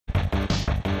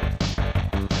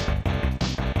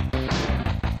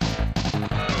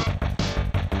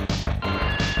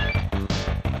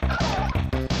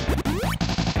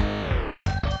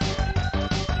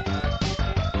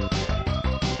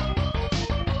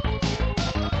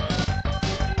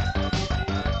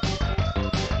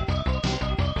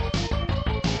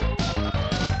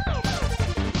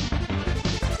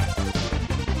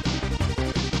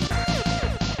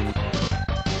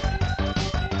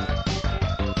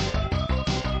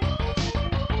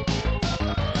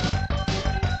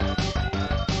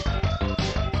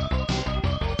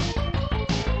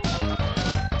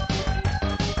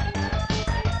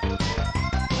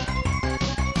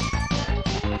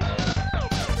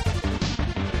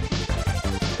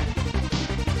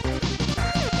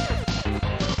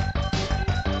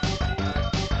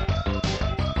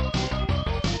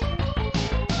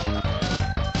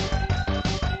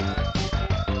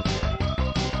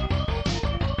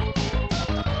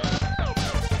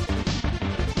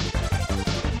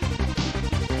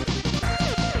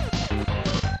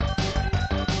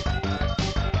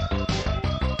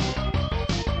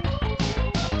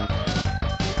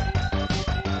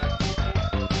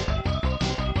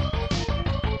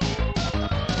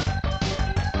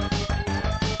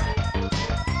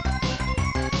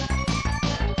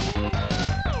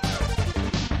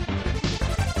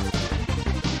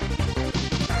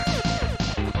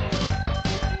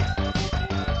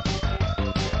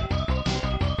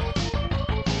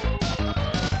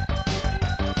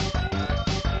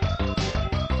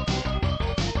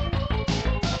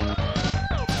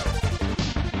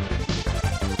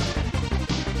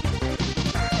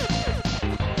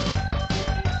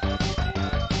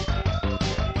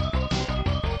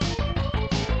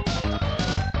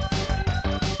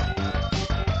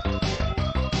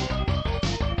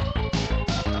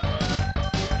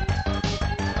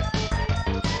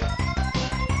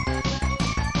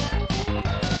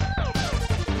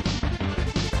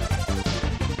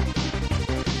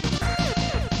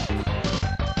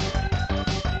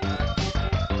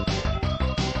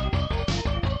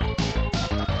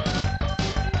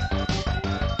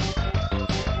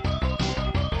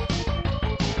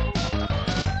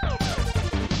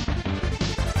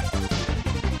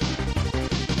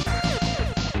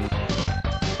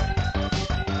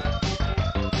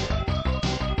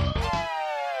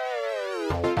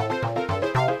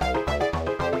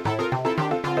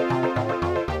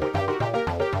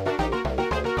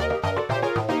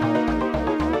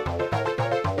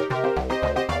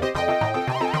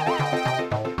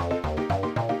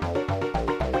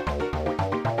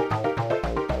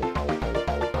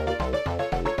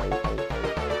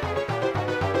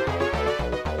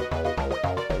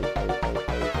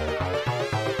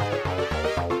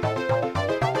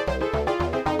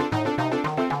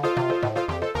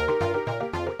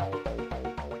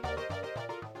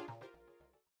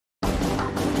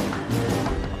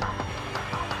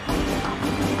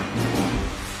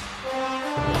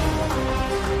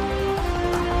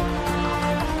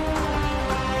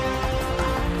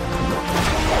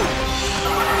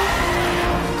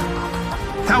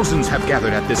Thousands have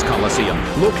gathered at this Coliseum,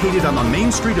 located on the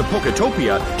main street of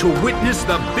Poketopia, to witness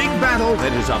the big battle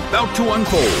that is about to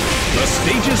unfold. The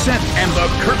stage is set and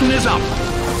the curtain is up.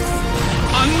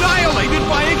 Annihilated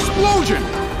by explosion!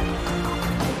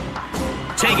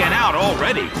 Taken out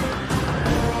already.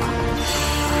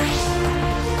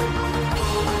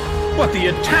 But the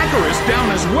attacker is down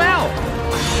as well!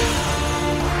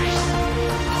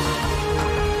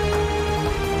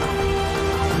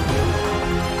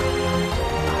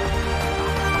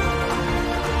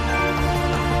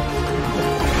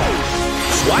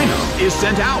 Swinub is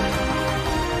sent out.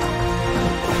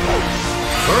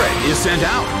 Furret is sent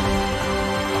out.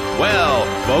 Well,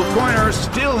 both corners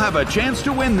still have a chance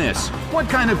to win this. What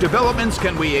kind of developments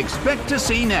can we expect to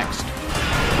see next?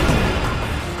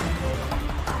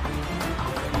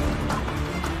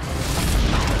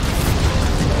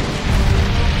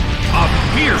 A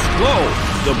fierce blow.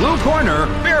 The blue corner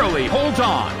barely holds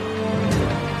on.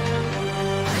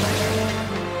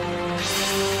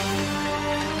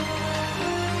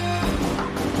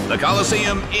 The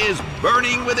Coliseum is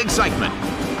burning with excitement.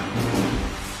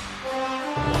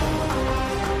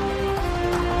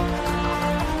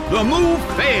 The move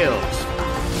fails.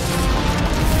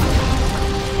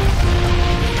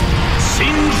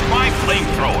 Singed by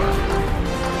flamethrower.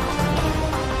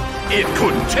 It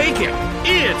couldn't take it.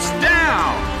 It's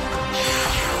down.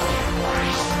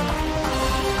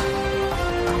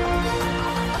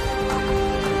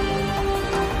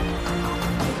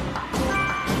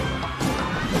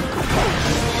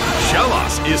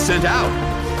 Shellos is sent out.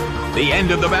 The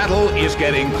end of the battle is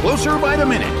getting closer by the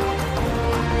minute.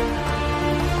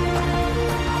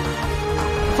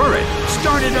 Furret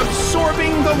started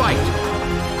absorbing the light.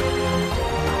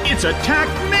 Its attack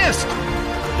missed.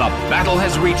 The battle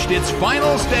has reached its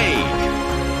final stage.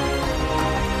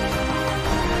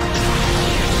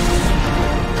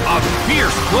 A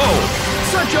fierce blow.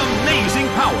 Such amazing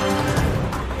power.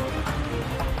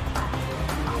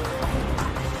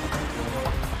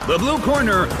 The blue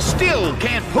corner still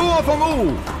can't pull off a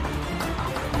move.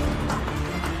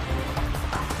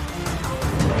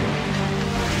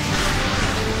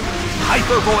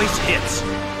 Hyper Voice hits.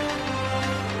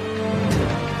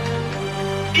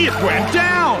 It went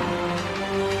down.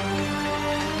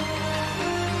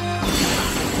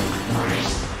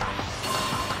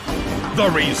 The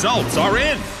results are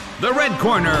in. The red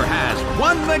corner has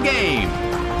won the game.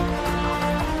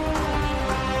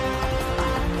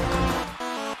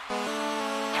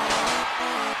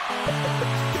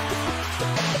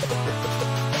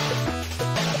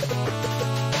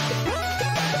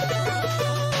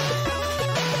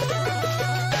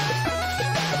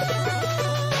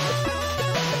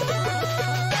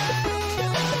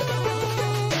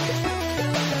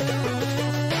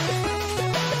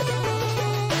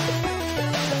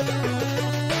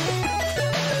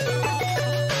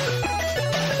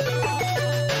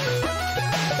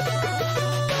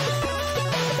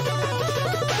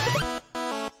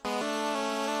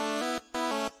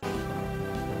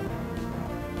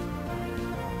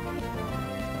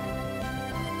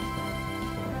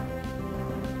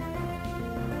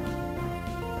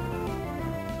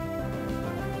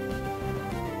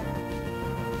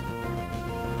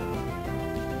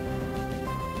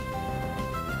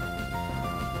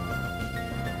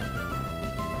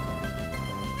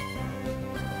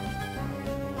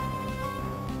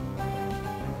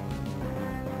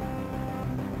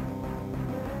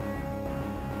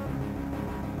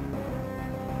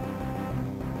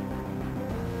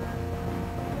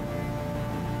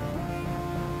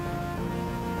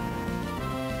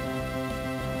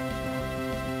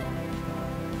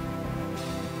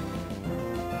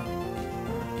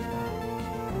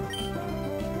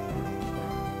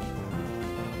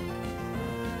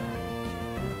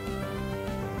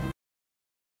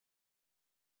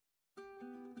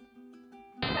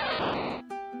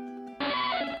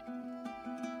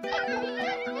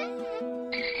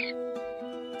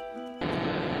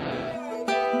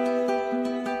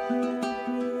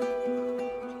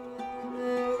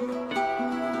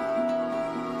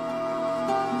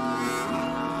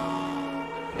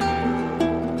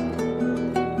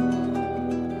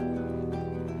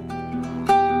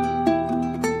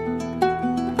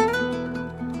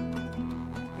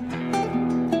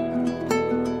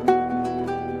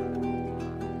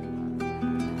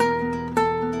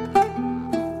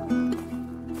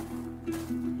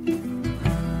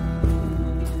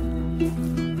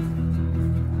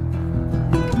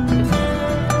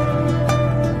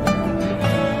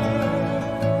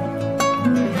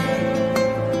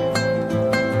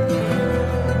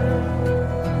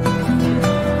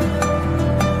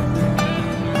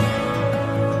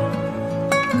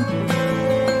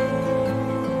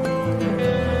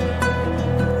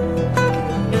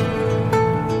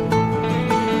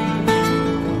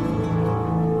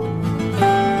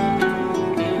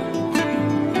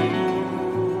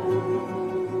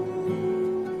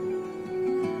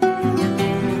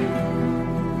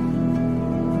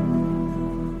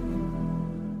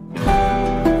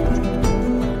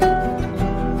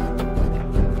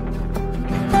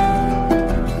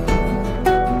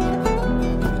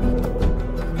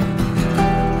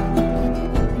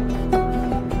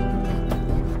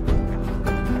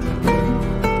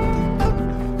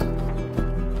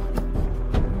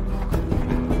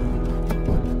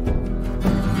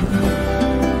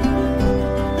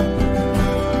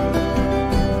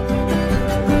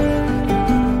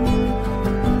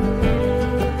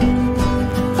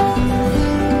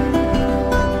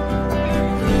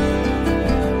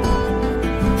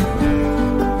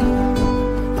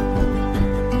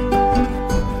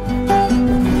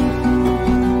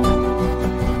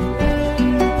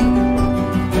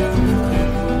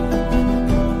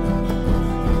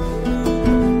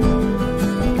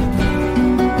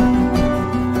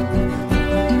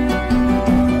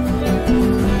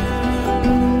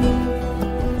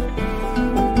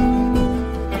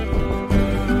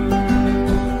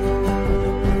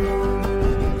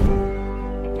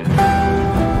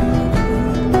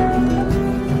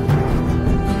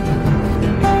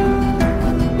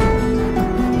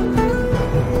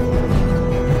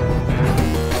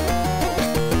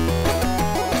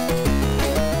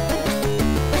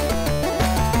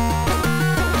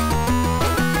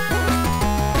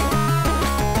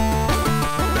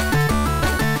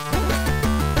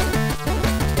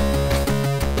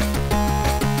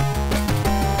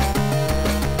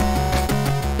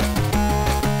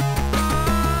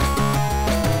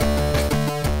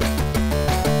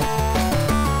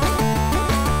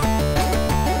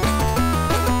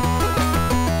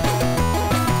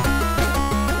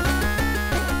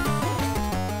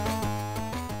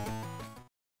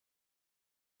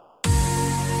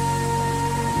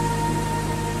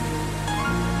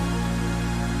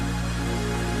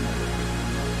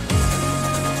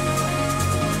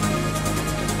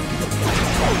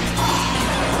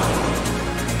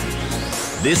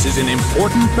 This is an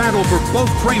important battle for both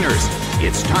trainers.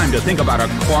 It's time to think about a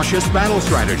cautious battle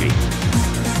strategy.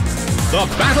 The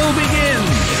battle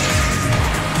begins!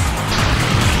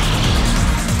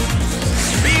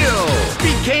 Spheal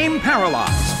became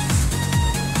paralyzed.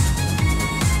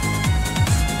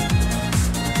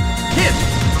 Hit!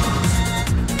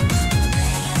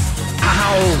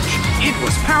 Ouch! It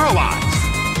was paralyzed!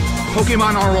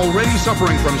 Pokémon are already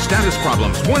suffering from status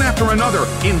problems, one after another,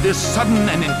 in this sudden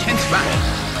and intense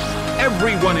battle.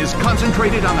 Everyone is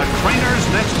concentrated on the trainer's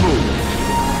next move.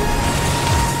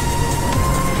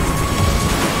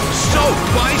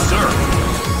 Soaked by Surf.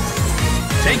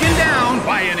 Taken down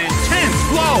by an intense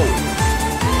blow.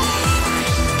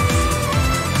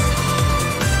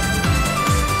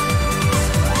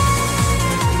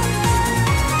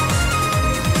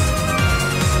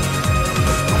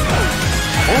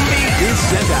 Combee is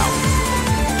sent out.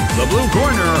 The blue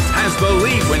corner has the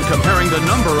lead when comparing the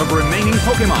number of remaining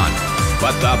Pokémon,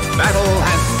 but the battle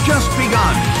has just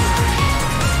begun.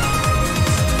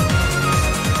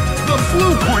 The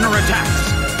blue corner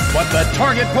attacks, but the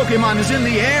target Pokémon is in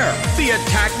the air. The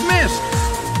attack missed.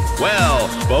 Well,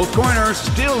 both corners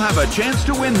still have a chance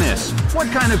to win this.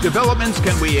 What kind of developments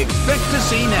can we expect to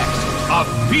see next? A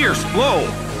fierce blow.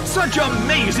 Such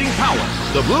amazing power.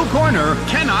 The blue corner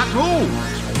cannot move.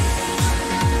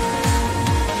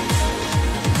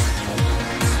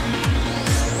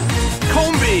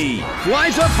 Combee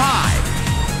flies up high.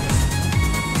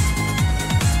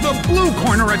 The blue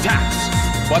corner attacks,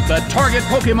 but the target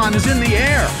Pokémon is in the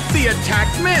air. The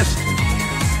attack missed.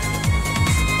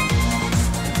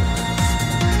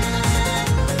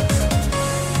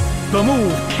 The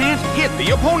move can't hit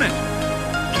the opponent.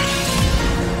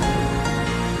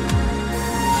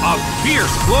 A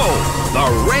fierce blow. The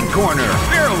red corner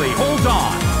barely holds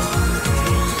on.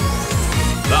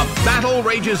 The battle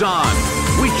rages on.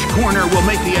 Which corner will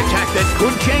make the attack that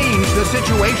could change the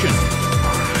situation?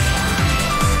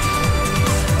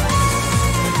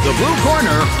 The blue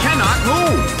corner cannot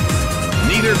move.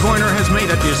 Neither corner has made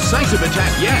a decisive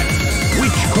attack yet.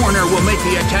 Which corner will make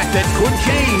the attack that could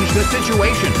change the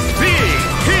situation? Big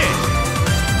hit!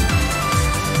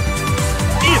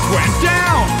 It went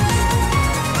down!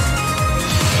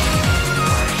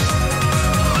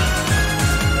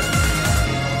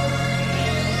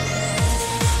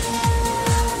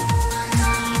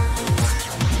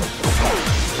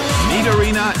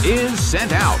 Nidorina is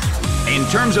sent out. In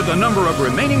terms of the number of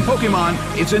remaining Pokémon,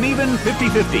 it's an even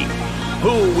 50-50.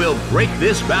 Who will break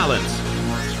this balance?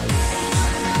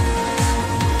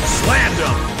 Slammed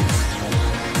him!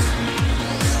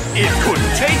 It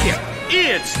couldn't take it!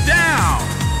 It's down!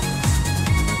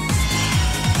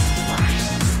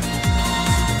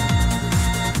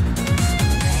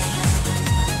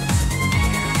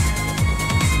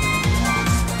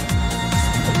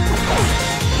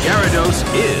 Geodude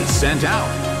is sent out.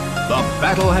 The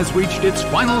battle has reached its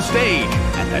final stage,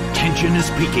 and the tension is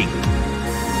peaking.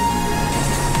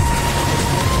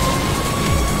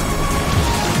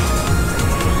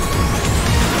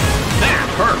 That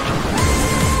hurt!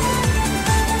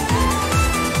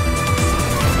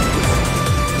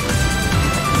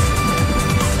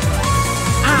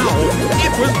 Ow!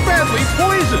 It was badly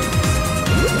poisoned!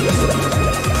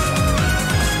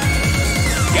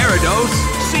 Geodude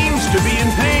seems to be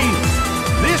in pain.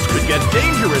 This could get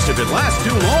dangerous if it lasts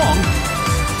too long.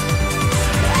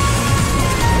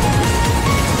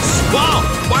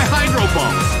 Swamped by Hydro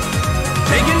Pump.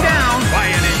 Taken down by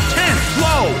an intense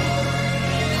blow.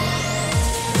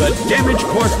 The damage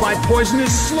caused by poison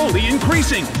is slowly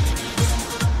increasing.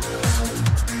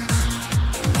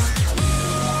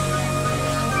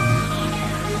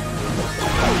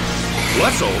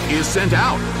 Plusle is sent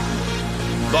out.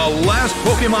 The last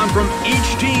Pokémon from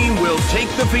each team will take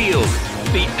the field.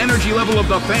 The energy level of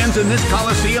the fans in this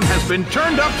Coliseum has been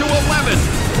turned up to 11.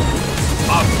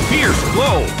 A fierce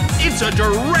blow. It's a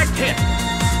direct hit.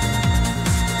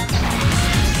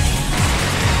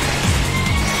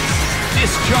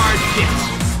 Discharge hits.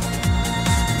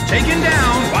 Taken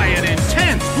down by an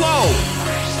intense blow.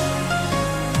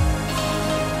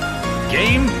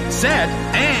 Game, set,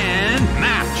 and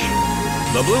match.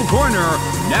 The blue corner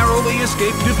narrowly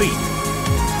escaped defeat.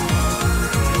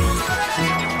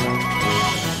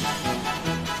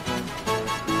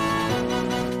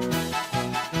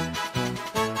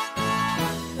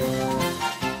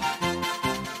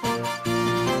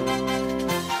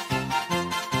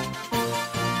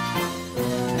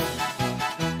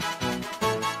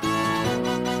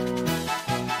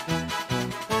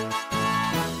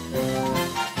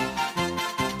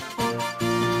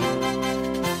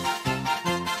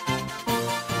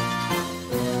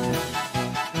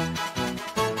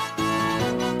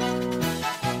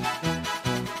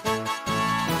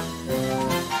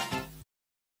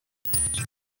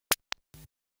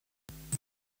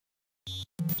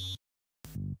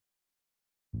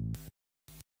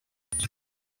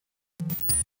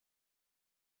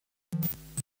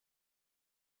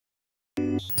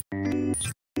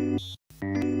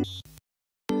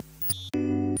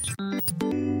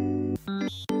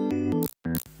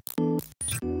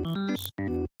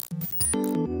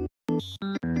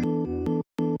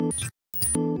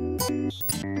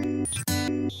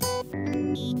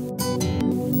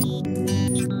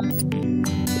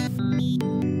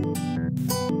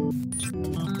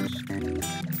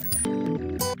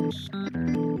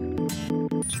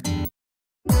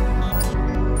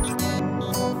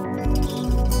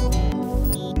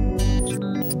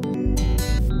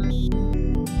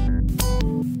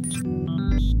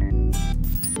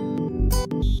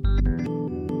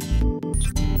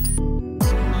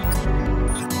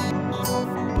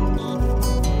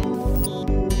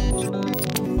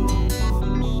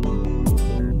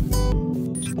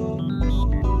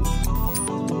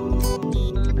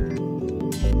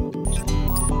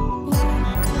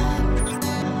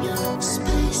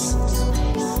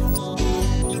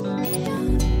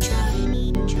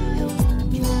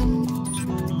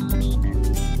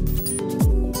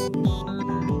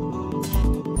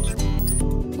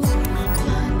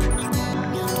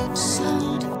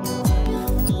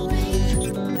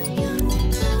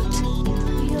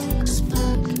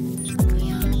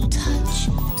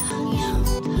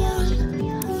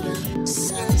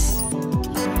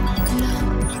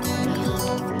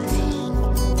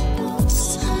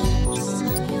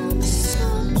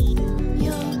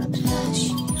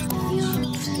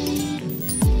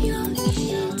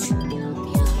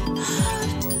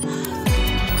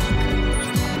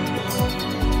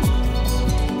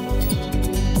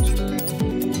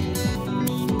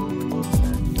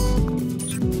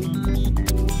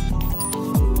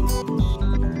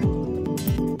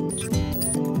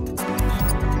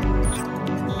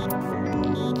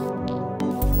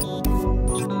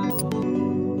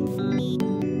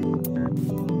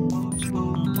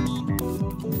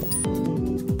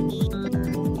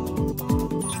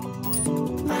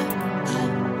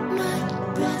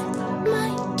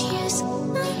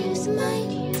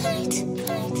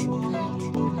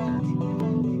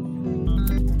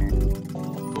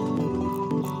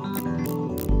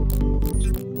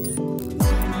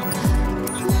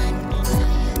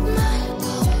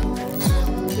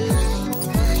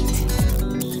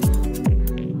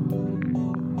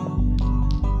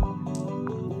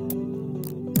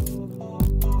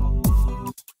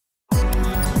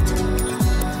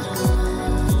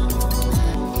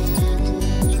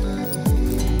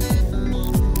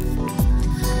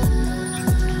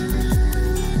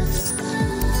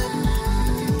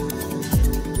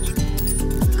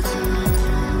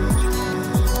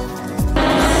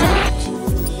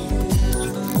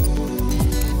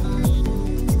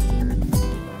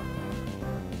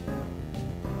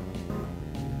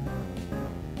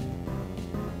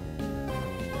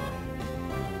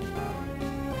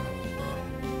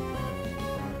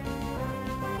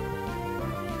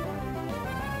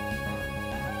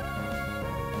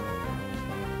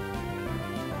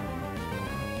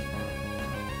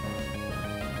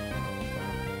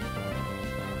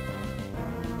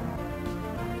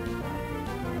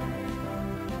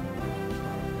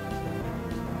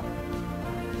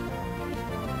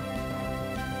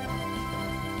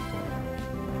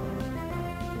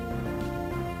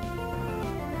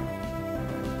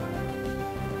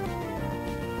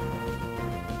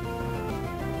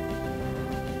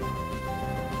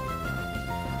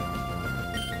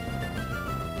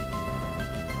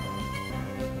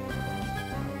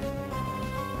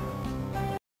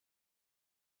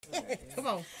 Come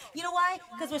on. You know why?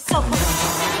 Because we're so